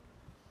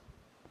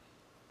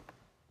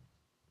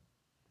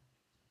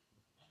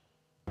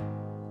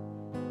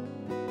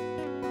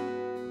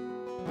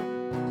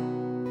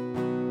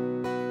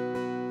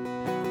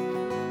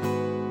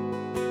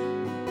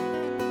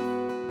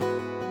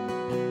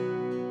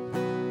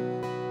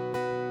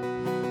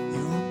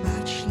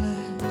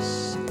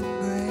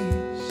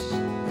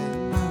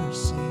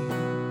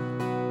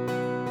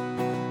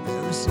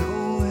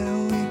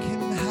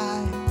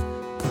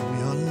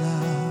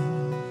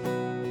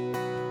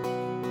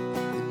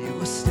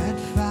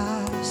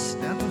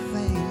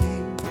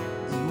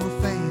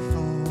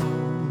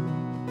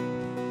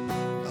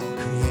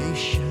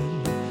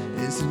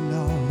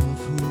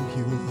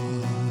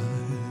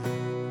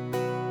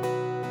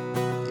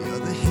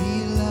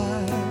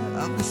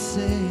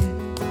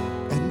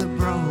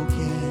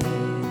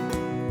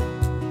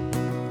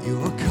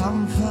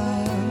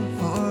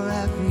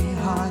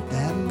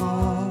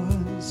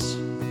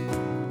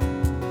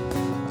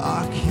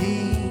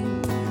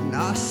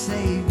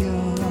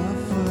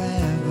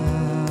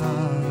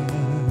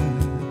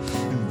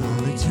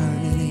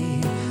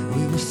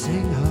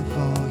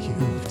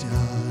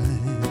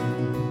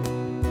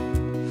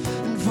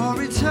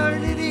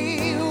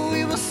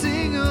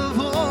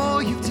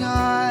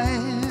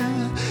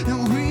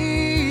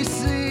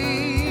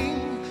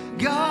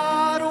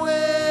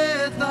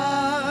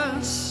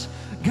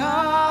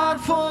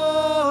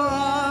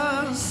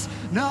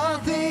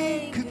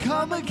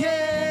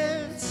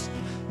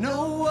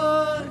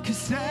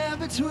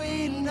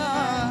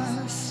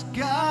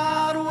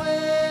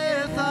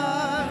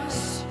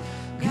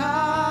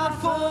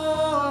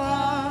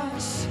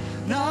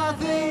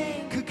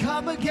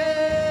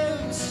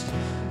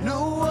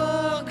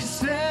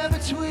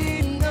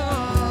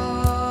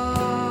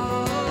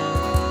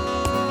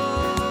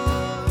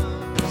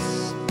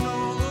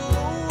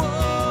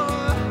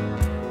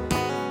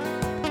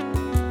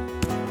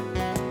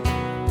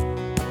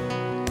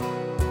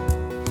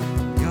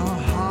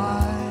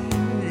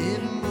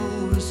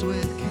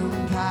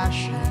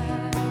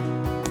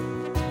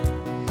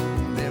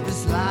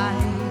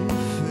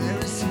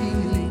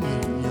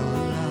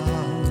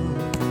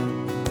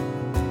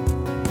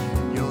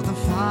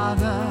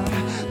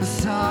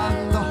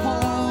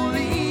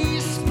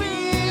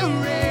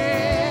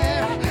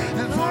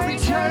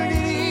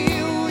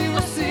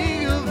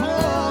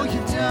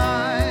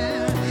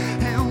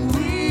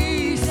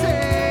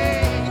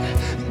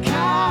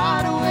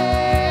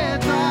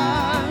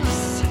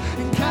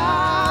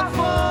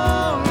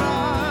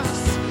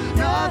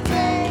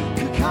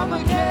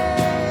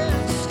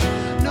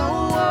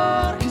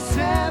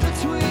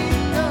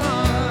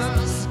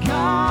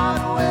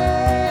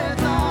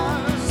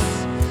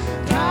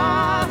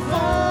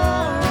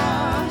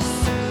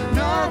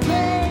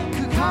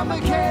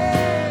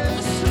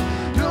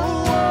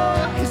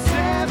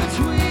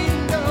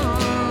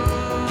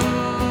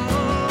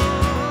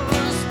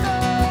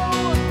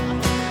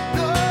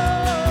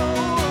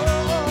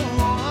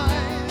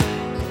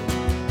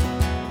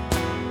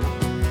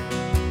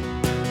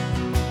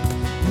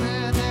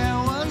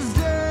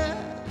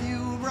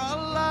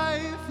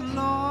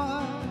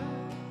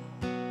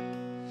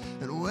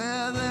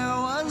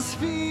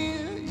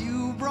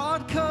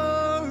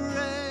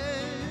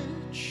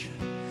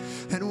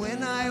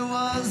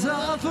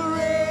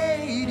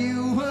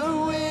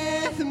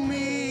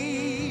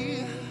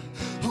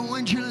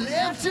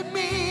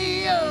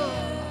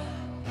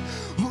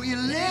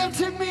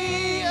 lifted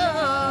me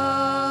up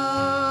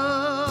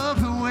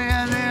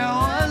where there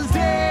was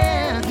death.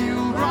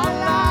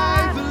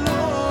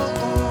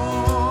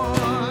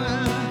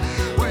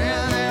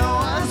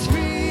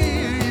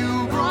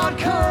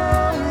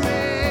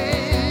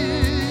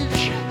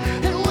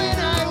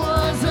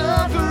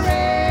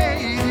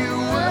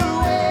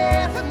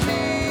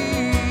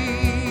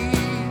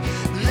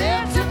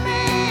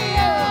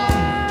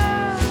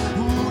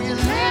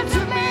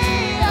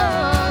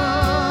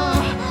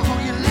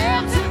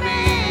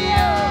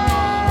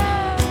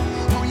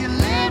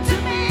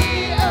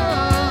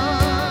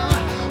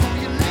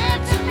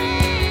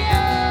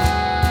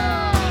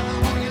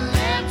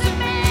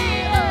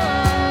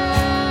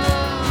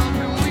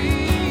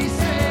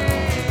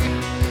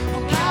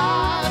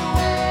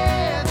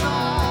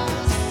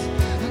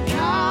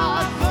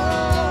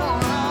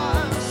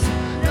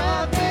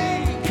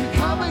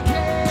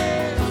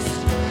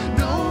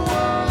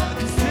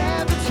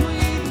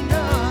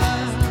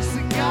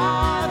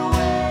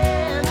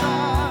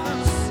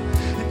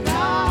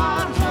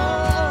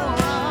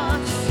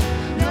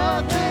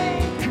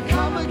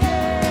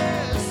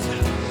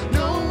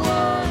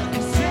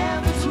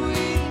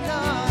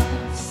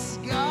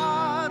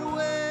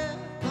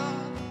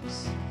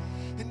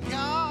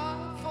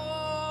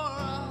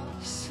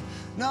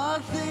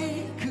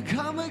 Nothing could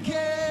come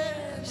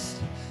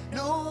against,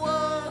 no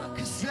one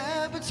could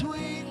stand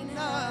between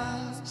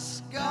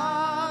us.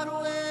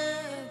 God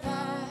with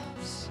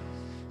us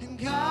and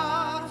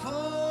God for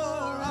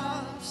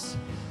us.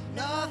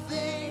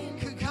 Nothing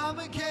could come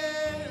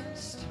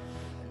against,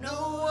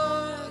 no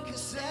one could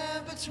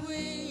stand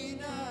between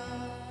us.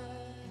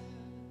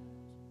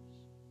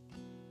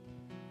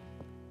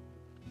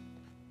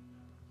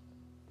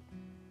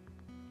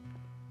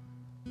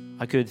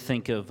 I could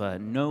think of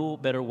no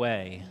better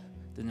way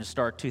than to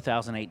start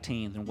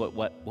 2018 than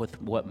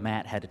what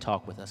Matt had to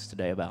talk with us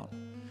today about.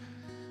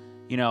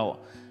 You know,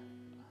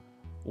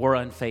 we're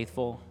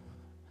unfaithful.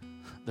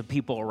 The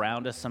people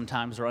around us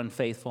sometimes are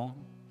unfaithful.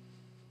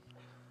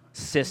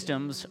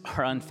 Systems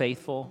are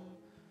unfaithful.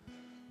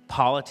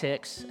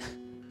 Politics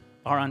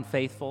are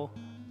unfaithful.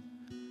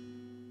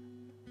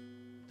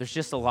 There's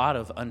just a lot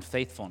of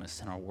unfaithfulness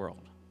in our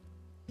world,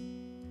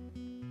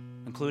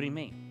 including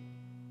me.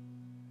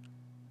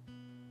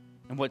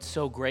 And what's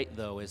so great,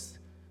 though, is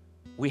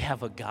we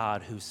have a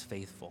God who's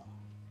faithful.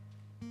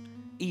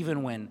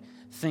 Even when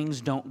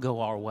things don't go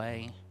our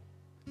way,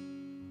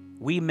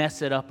 we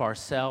mess it up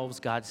ourselves,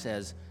 God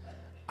says,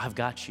 I've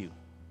got you,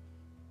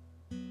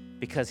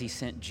 because he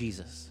sent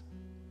Jesus.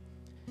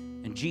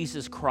 And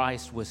Jesus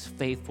Christ was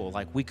faithful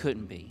like we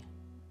couldn't be.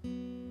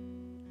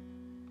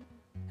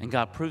 And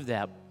God proved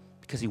that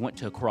because he went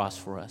to a cross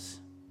for us,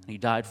 and he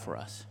died for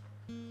us.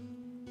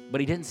 But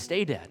he didn't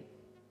stay dead.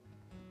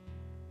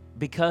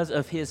 Because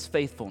of his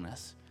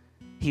faithfulness,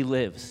 he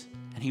lives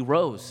and he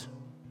rose.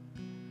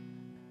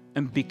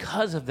 And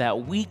because of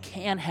that, we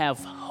can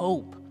have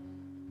hope.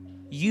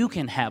 You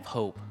can have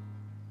hope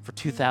for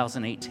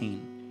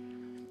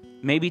 2018.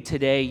 Maybe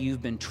today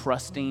you've been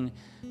trusting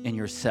in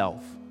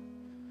yourself.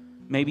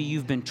 Maybe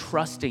you've been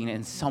trusting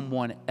in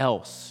someone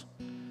else.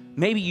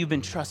 Maybe you've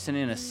been trusting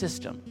in a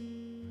system.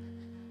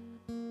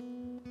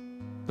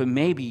 But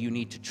maybe you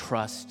need to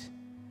trust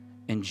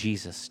in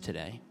Jesus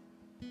today.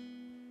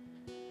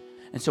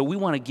 And so we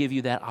want to give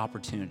you that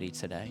opportunity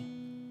today.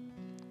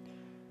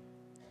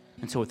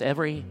 And so with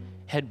every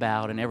head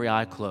bowed and every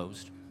eye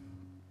closed,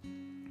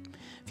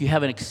 if you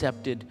haven't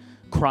accepted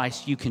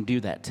Christ, you can do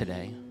that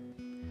today.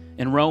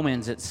 In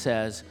Romans it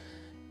says,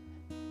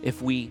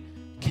 if we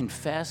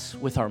confess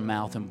with our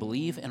mouth and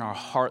believe in our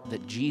heart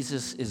that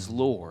Jesus is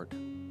Lord,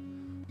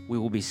 we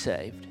will be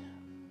saved.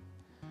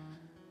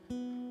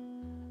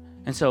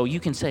 And so you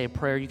can say a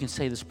prayer. You can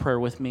say this prayer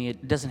with me.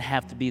 It doesn't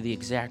have to be the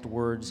exact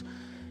words.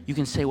 You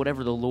can say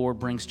whatever the Lord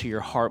brings to your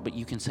heart, but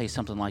you can say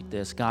something like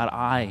this: God,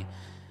 I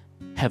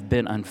have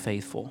been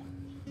unfaithful.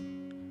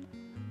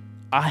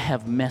 I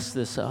have messed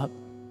this up.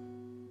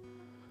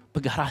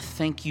 But God, I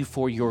thank you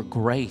for your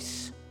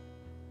grace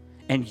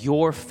and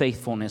your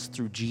faithfulness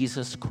through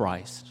Jesus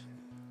Christ.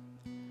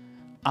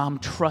 I'm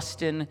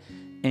trusting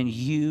in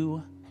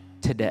you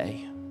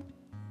today.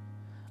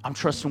 I'm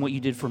trusting what you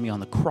did for me on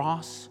the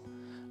cross.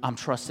 I'm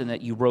trusting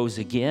that you rose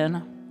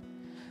again.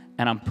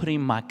 And I'm putting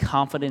my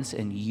confidence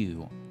in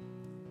you.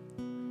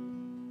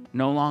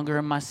 No longer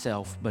in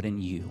myself, but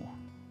in you.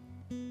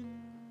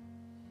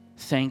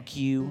 Thank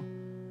you,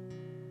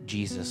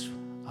 Jesus.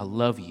 I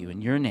love you.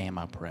 In your name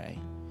I pray.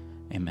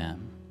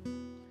 Amen.